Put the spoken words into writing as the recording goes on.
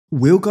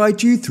We'll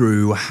guide you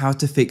through how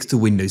to fix the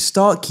Windows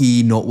Start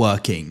key not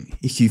working.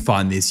 If you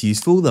find this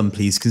useful, then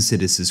please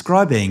consider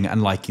subscribing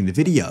and liking the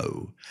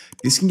video.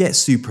 This can get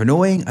super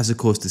annoying as of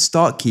course the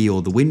Start key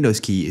or the Windows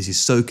key is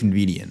just so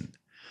convenient.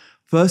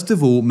 First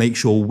of all, make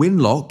sure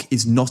WinLock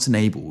is not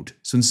enabled.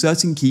 So on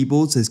certain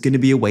keyboards, there's going to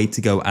be a way to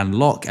go and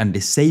lock and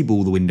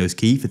disable the Windows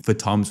key for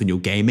times when you're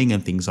gaming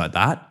and things like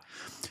that.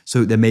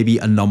 So there may be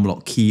a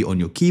numlock key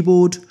on your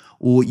keyboard,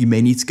 or you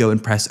may need to go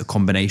and press a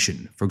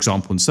combination. For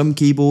example, on some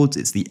keyboards,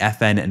 it's the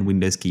FN and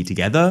Windows key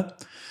together.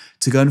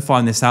 To go and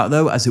find this out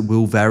though, as it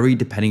will vary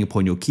depending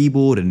upon your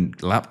keyboard and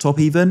laptop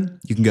even,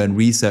 you can go and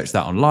research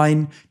that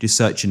online, just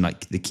search in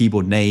like the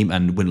keyboard name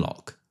and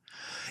WinLock.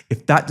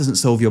 If that doesn't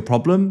solve your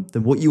problem,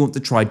 then what you want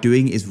to try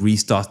doing is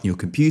restarting your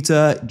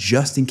computer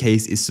just in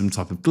case it's some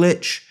type of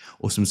glitch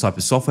or some type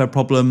of software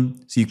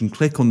problem. So you can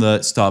click on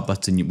the start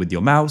button with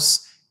your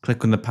mouse,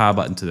 click on the power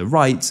button to the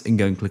right and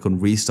go and click on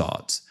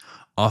restart.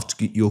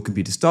 After your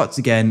computer starts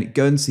again,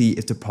 go and see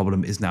if the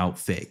problem is now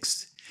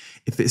fixed.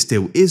 If it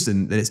still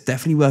isn't, then it's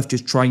definitely worth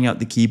just trying out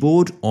the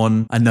keyboard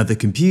on another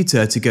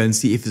computer to go and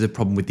see if there's a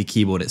problem with the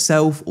keyboard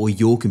itself or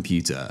your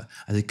computer,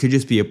 as it could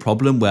just be a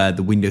problem where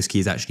the Windows key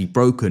is actually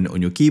broken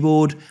on your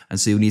keyboard and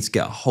so you'll need to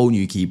get a whole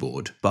new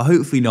keyboard, but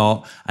hopefully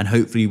not, and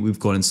hopefully we've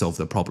gone and solved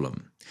the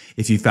problem.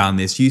 If you found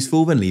this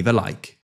useful, then leave a like.